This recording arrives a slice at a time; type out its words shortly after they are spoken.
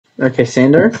Okay,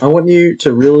 Sando, I want you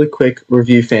to really quick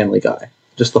review Family Guy.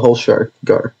 Just the whole show.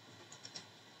 Go.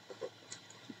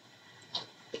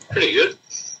 Pretty good.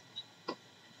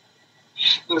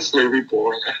 This movie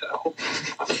boring as hell.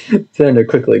 Sando,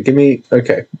 quickly, give me...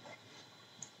 Okay.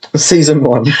 Season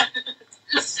 1.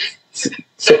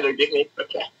 Sando, give me...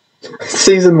 Okay.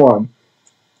 Season 1.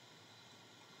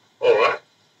 Alright.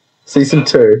 Season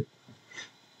 2.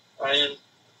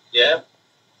 Yeah.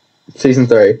 Season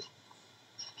 3.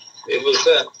 It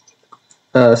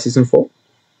was Season 4.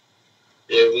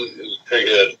 Yeah, it was pretty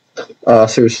good.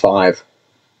 Series 5.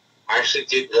 I actually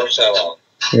did watch that one.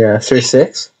 Yeah, Series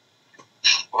 6.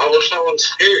 I watched that one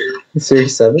too.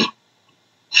 Series 7.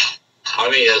 I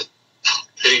mean, it's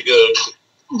pretty good.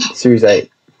 Series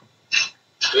 8.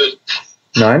 Good.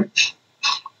 9.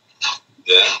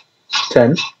 Yeah.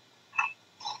 10.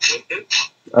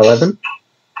 Mm-hmm. 11.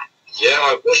 Yeah,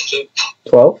 I watched it.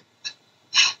 12.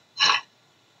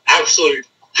 Absolute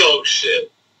dog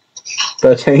shit.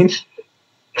 13.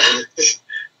 I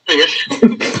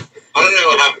don't know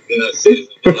what happened in that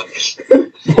season.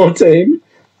 14.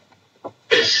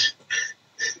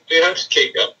 You have to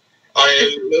kick up.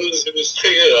 It was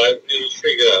pretty good. It was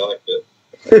pretty good. I liked it.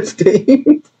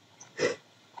 15.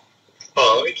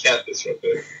 Oh, let me count this real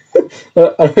quick.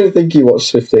 I don't think you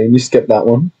watched 15. You skipped that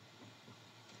one.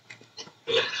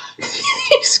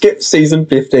 You skipped season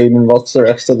 15 and watched the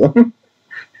rest of them.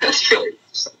 That's really...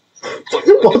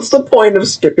 What's the point of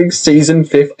skipping season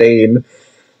 15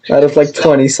 out of like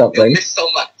 20 something? You missed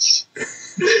so much.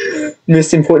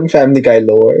 Missed important Family Guy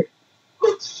lore.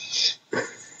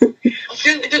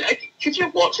 Could you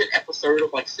watch an episode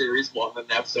of like series 1 and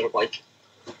an episode of like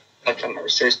I don't know,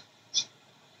 series...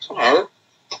 I don't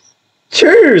know.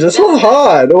 Cheers, that's not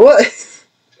hard. What?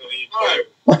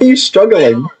 Why are you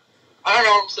struggling? I don't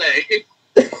know what I'm saying.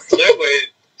 No way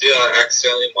did I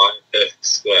accidentally mine perfect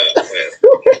square.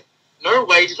 Wait. No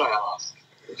way did I ask.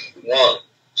 1,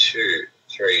 2,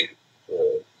 3,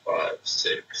 4, 5,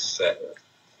 6, 7,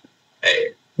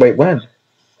 8. Wait, when?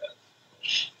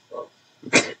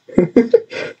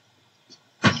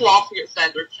 Laughing at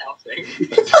Sando counting.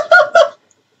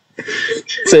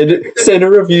 Sando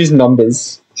reviews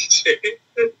numbers.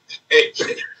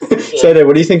 Sando,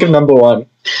 what do you think of number 1?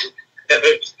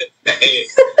 7,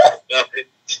 8, 9,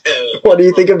 10. What do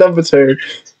you think of number 2?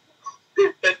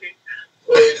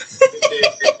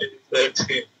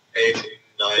 13, 18,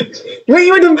 19. Wait,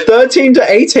 you went from 13 to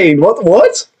 18. What?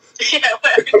 Yeah,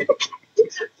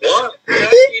 what?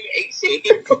 13, 18?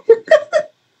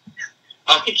 I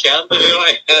counted in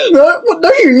my head.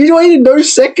 No, you waited no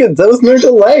seconds. There was no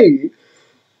delay.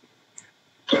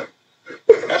 No.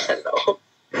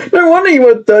 No wonder you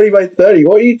went 30 by 30.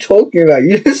 What are you talking about?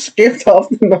 You just skipped half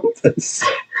the numbers.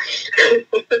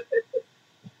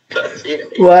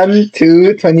 1,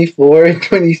 2, 24,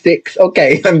 26.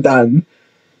 Okay, I'm done.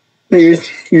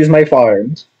 Here's my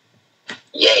farm.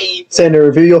 Yay! Sando,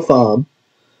 review your farm.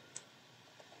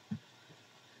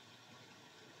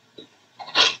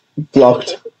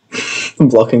 Blocked. I'm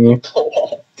blocking you.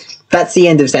 That's the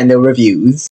end of Sando reviews.